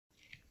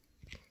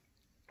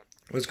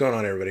What's going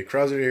on, everybody?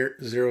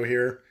 Zero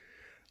here,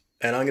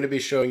 and I'm going to be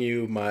showing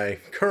you my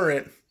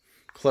current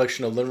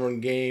collection of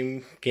Limerick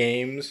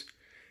games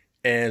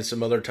and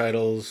some other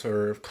titles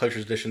or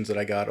collector's editions that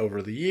I got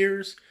over the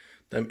years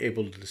that I'm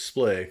able to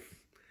display.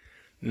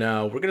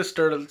 Now, we're going to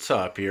start at the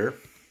top here.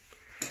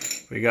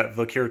 We got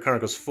Valkyria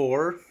Chronicles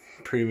 4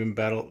 Premium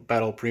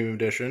Battle Premium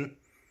Edition,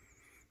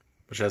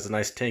 which has a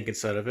nice tank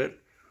inside of it.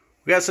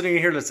 We got something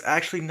in here that's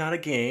actually not a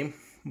game,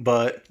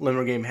 but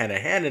Limerick Game had a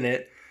hand in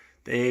it.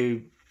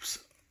 They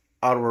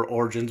Outer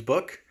Origins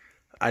book.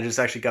 I just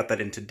actually got that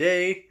in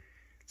today.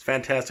 It's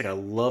fantastic. I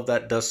love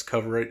that dust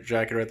cover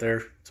jacket right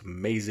there. It's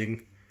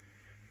amazing.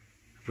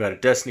 We've got a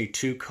Destiny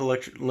 2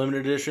 collection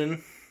limited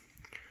edition.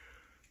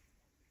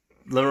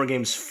 Limerick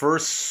Game's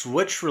first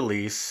Switch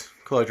release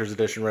collector's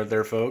edition right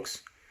there,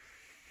 folks.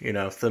 You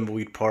know,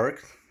 Thimbleweed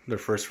Park, their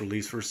first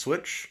release for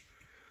Switch.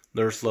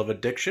 Nurse Love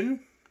Addiction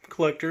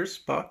collector's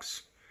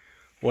box.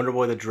 Wonder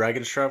Boy the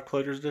Dragon Strap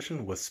collector's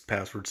edition with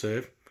password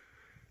save.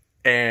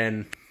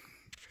 And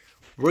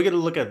we're going to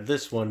look at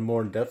this one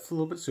more in depth a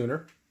little bit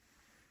sooner.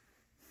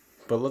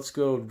 But let's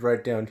go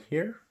right down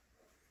here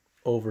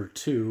over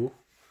to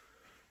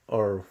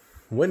our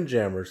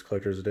Windjammers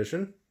Collector's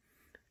Edition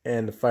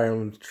and the Fire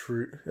Emblem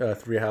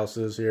Three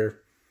Houses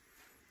here.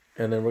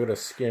 And then we're going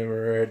to skim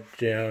right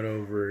down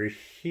over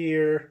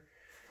here.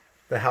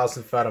 The House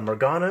of Fata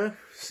Morgana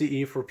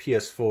CE for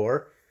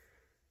PS4.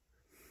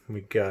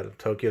 We got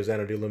Tokyo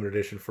Xanadu Limited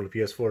Edition for the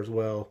PS4 as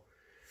well.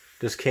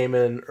 Just came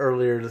in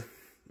earlier.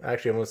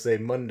 Actually, I want to say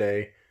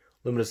Monday.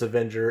 Luminous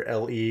Avenger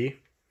LE.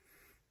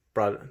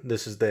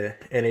 This is the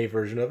NA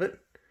version of it.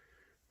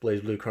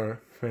 Blaze Blue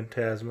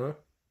Phantasma.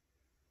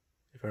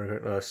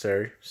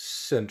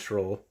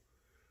 Central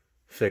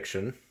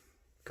Fiction.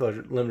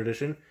 Color Limited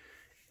Edition.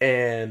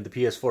 And the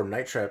PS4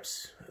 Night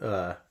Traps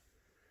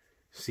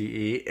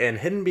CE. And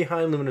hidden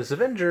behind Luminous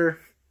Avenger,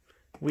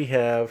 we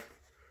have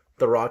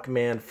the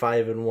Rockman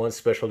 5-in-1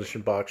 Special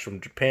Edition box from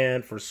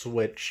Japan for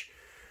Switch.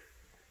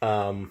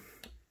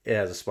 It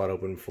has a spot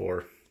open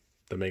for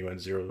the Mega Man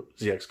Zero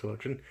ZX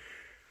collection.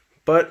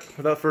 But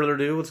without further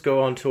ado, let's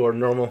go on to our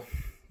normal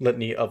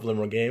litany of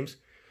Limerick games.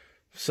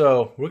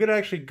 So we're going to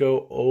actually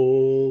go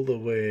all the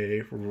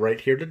way right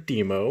here to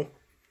Demo.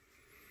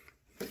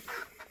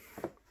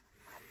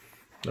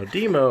 Now,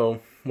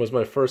 Demo was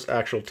my first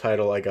actual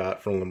title I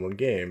got from Limerick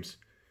Games.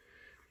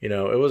 You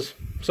know, it was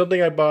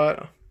something I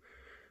bought,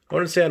 I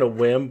wouldn't say on a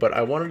whim, but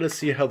I wanted to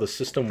see how the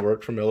system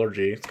worked from LRG.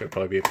 It's going to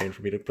probably be a pain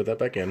for me to put that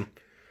back in.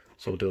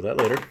 So we'll deal with that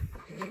later.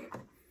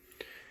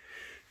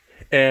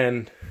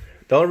 And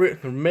the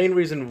main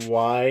reason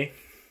why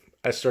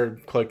I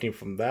started collecting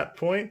from that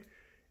point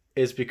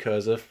is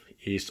because of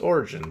East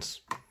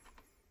Origins.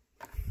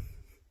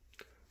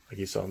 Like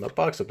you saw in that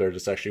box up there,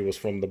 this actually was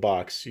from the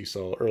box you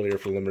saw earlier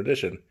for limited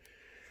edition.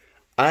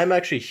 I'm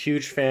actually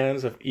huge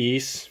fans of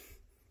East.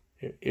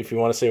 If you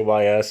want to say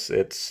YS,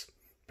 it's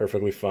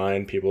perfectly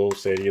fine. People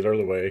say it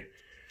either way.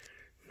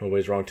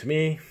 Nobody's wrong to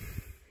me.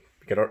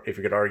 If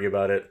you could argue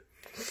about it,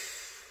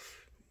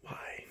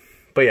 why?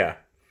 But yeah,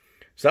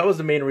 so that was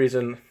the main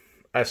reason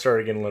I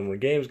started getting Limerick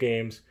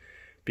games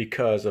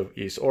because of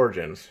East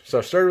Origins. So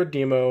I started with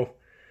Demo,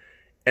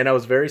 and I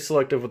was very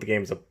selective with the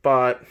games I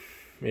bought.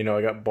 You know,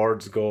 I got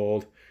Bard's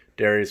Gold,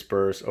 Darius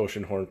Burst,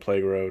 Oceanhorn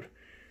Plague Road,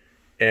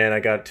 and I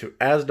got to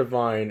As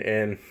Divine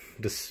and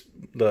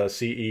the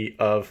CE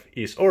of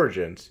East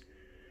Origins.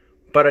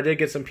 But I did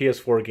get some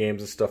PS4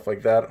 games and stuff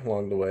like that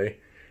along the way.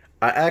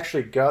 I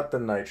actually got the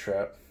Night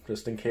Trap,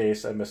 just in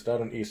case I missed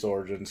out on East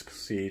Origins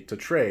CE to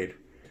trade.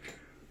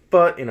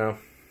 But, you know,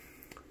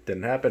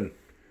 didn't happen.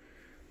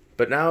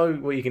 But now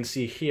what you can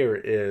see here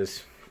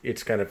is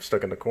it's kind of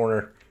stuck in the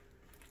corner.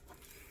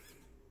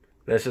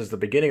 This is the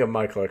beginning of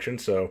my collection,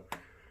 so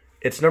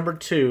it's number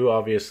 2,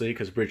 obviously,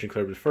 because Breach and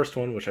Clear was the first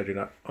one, which I do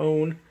not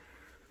own.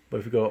 But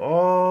if you go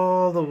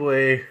all the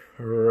way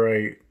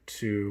right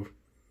to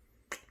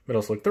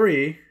Metal Slug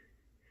 3,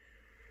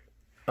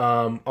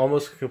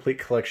 almost a complete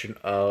collection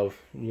of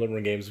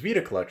Limerick Games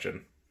Vita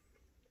collection.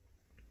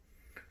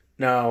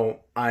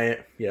 Now,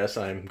 yes,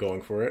 I'm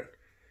going for it.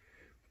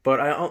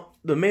 But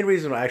the main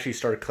reason I actually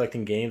started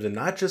collecting games, and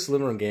not just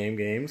Limerick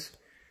games,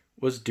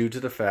 was due to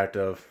the fact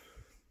of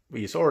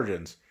East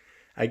Origins.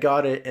 I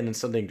got it, and then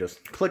something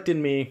just clicked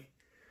in me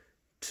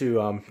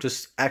to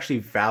just actually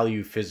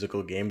value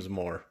physical games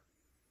more.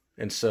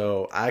 And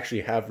so I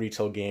actually have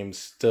retail games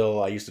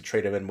still. I used to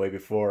trade them in way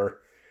before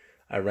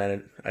I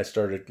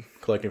started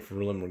collecting for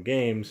Limerick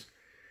Games.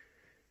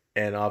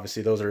 And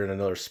obviously those are in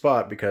another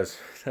spot because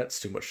that's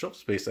too much shelf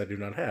space I do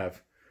not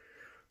have.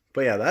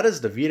 But yeah, that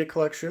is the Vita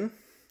collection.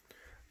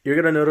 You're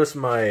going to notice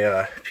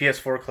my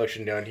PS4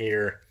 collection down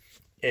here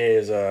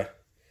is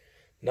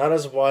not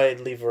as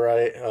widely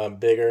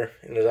bigger.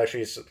 And there's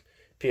actually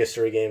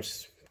PS3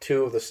 games,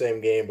 2 of the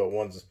same game, but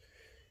one's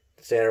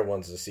standard,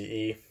 one's the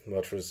CE,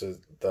 which was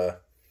the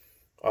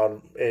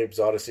Abe's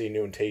Odyssey,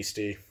 New and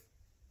Tasty.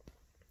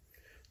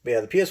 But yeah,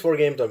 the PS4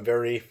 games, I'm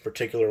very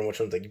particular on which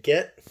ones I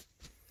get.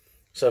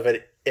 So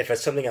if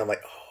it's something I'm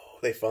like, oh,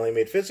 they finally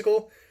made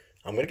physical,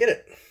 I'm going to get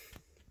it.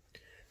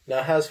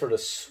 Now, as for the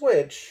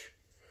Switch,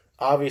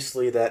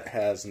 obviously that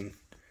has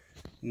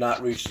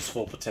not reached its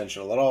full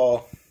potential at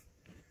all.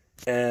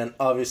 And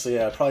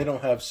obviously, I probably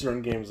don't have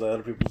certain games that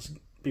other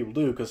people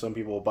do, because some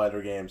people will buy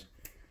their games.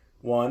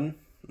 One,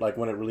 like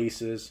when it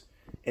releases,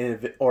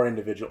 or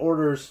individual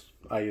orders.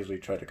 I usually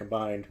try to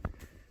combine,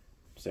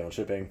 same with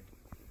shipping.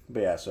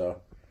 But yeah,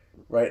 so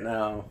right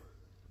now,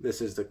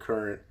 this is the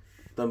current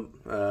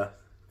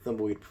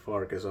Thumbleweed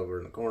Park is over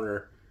in the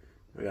corner.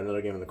 We got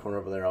another game in the corner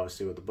over there,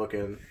 obviously with the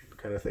bookend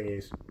kind of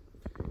thingies.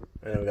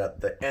 And then we got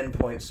the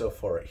endpoint so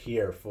far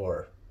here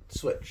for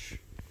Switch.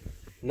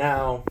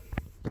 Now,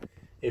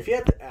 if you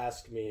had to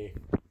ask me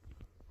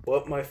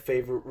what my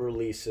favorite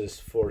releases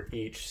for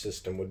each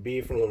system would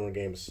be from Lunar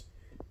Games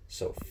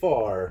so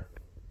far,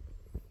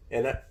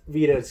 and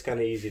Vita, it's kind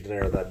of easy to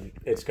narrow that.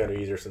 It's kind of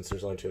easier since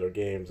there's only 2 other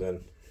games,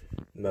 and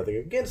nothing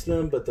against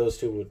them, but those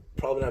 2 would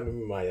probably not be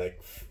my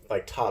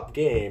like top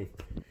game.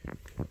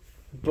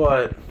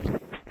 But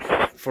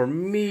for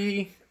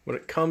me, when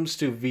it comes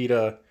to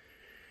Vita,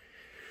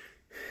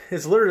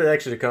 it's literally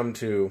actually come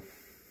to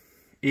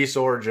East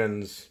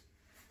Origins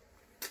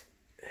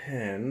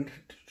and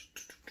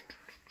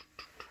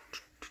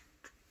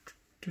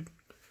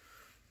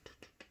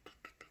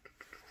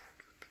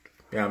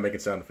yeah, I'm making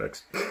sound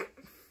effects.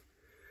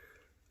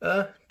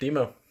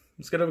 Demo.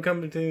 It's gonna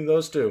become between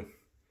those 2.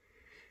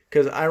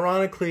 Because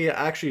ironically,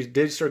 I actually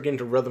did start getting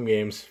into rhythm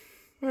games.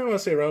 I don't want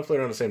to say roughly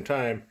around the same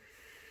time.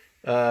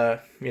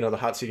 You know, the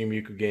Hot City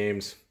Miku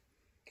games.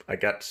 I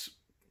got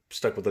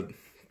stuck with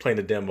playing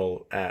the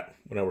demo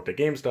when I worked at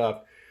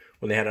GameStop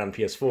when they had it on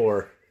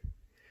PS4.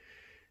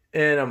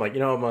 And I'm like, you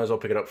know, I might as well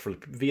pick it up for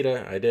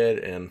Vita. I did,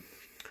 and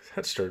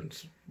that started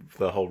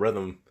the whole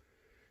rhythm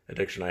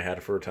addiction I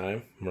had for a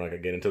time. I'm not gonna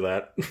get into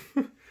that.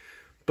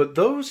 But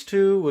those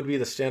 2 would be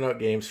the standout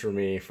games for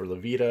me for the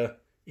Vita,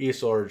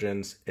 East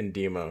Origins, and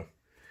Demo.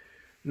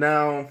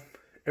 Now,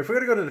 if we're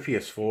going to go to the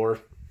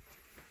PS4,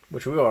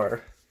 which we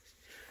are,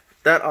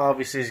 that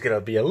obviously is going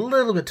to be a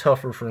little bit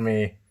tougher for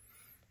me.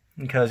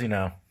 Because, you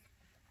know,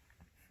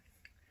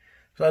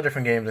 there's a lot of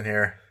different games in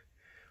here.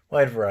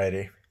 Wide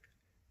variety.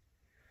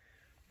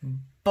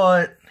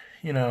 But,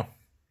 you know,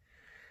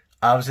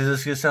 obviously this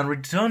is going to sound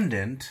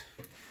redundant.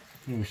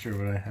 Let me show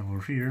what I have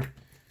over here.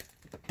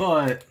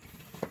 But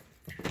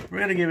we're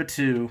going to give it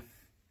to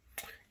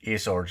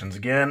East Origins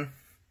again.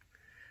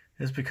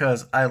 It's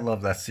because I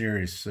love that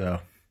series, so,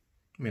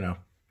 you know,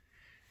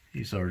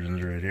 East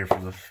Origins right here for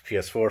the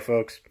PS4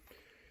 folks.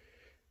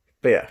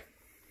 But yeah,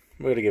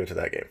 we're going to give it to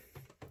that game.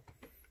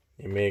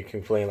 You may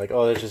complain like,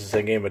 oh, it's just the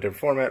same game but different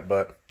format,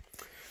 but,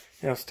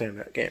 you know, stay in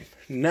that game.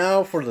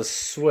 Now for the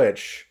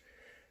Switch.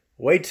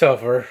 Way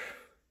tougher.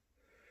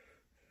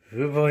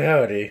 Oh boy,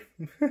 howdy.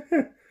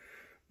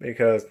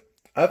 Because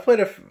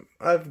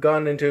I've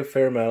gone into a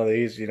fair amount of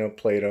these, you know,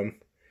 played them.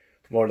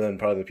 More than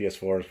probably the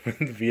PS4,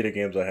 the Vita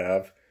games I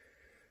have.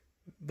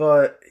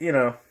 But, you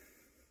know,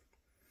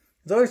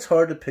 it's always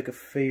hard to pick a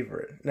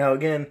favorite. Now,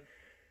 again,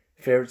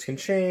 favorites can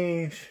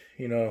change,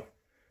 you know,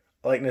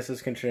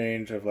 likenesses can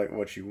change of, like,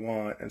 what you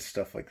want and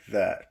stuff like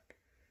that.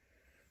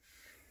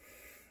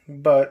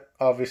 But,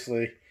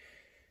 obviously,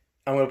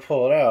 I'm going to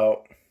pull it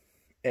out,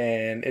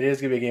 and it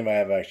is going to be a game I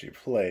have actually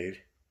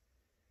played.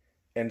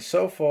 And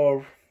so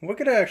far, what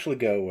could I actually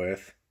go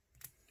with?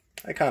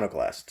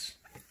 Iconoclasts.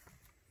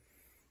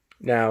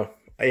 Now,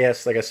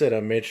 yes, like I said,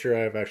 I made sure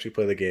I've actually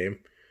played the game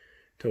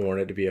to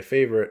warrant it to be a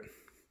favorite.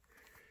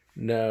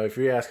 Now, if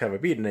you ask, have I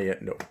beaten it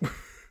yet? No.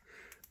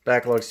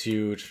 Backlog's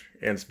huge,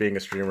 and it's being a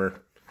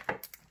streamer.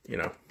 You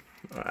know,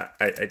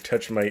 I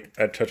touch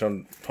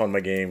upon my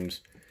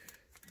games,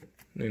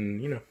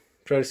 and you know,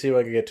 try to see if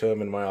I can get to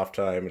them in my off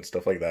time and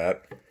stuff like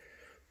that.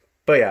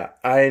 But yeah,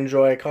 I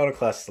enjoy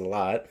Iconoclasts a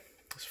lot.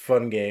 It's a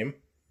fun game.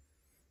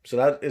 So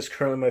that is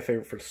currently my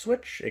favorite for the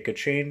Switch. It could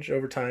change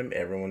over time.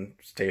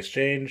 Everyone's tastes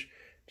change.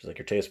 Just like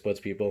your taste buds,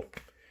 people.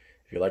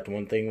 If you liked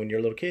one thing when you're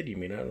a little kid, you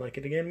may not like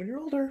it again when you're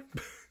older.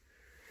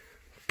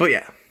 But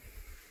yeah.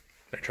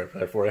 I tried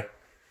that for you.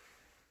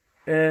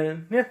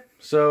 And yeah.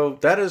 So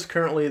that is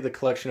currently the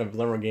collection of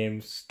Limmer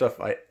Games stuff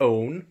I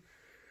own.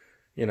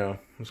 You know,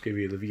 let's give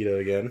you the Vita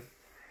again.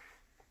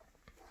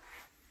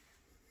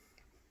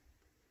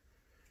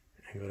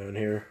 And go down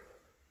here.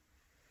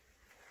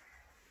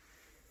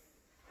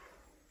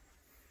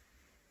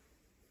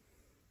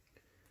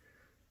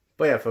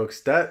 But yeah, folks,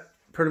 that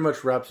pretty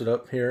much wraps it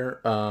up here.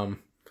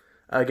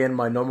 Again,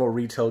 my normal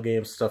retail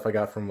game stuff I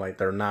got from, like,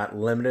 they're not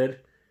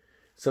limited.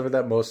 Stuff like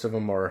that, most of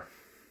them are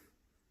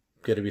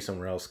going to be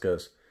somewhere else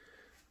because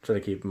I'm trying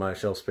to keep my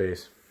shelf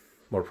space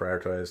more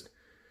prioritized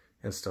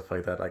and stuff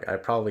like that. Like, I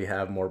probably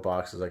have more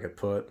boxes I could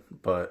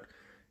put, but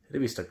it'd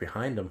be stuck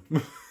behind them,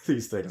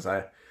 these things.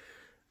 I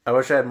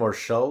wish I had more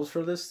shelves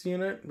for this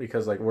unit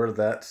because, like, where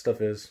that stuff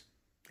is,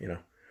 you know.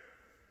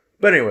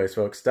 But anyways,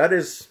 folks, that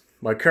is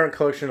my current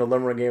collection of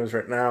Limerick games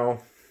right now.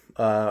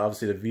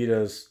 Obviously, the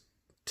Vita's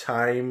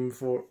time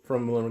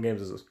from Limerick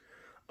games is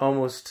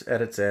almost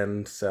at its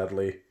end,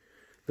 sadly.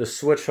 The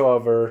Switch,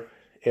 however,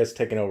 has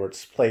taken over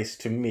its place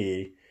to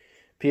me.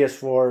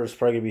 PS4 is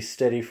probably going to be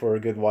steady for a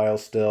good while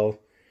still.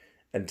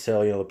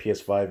 until, the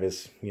PS5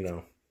 is,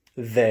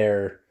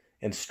 there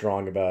and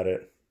strong about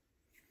it.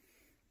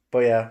 But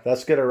yeah,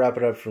 that's going to wrap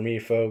it up for me,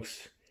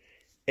 folks.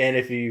 And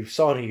if you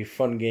saw any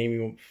fun game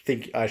you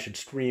think I should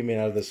stream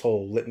out of this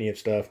whole litany of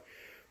stuff,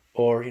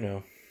 or,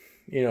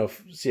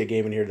 see a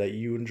game in here that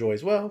you enjoy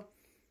as well,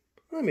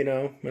 let me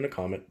know in a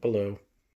comment below.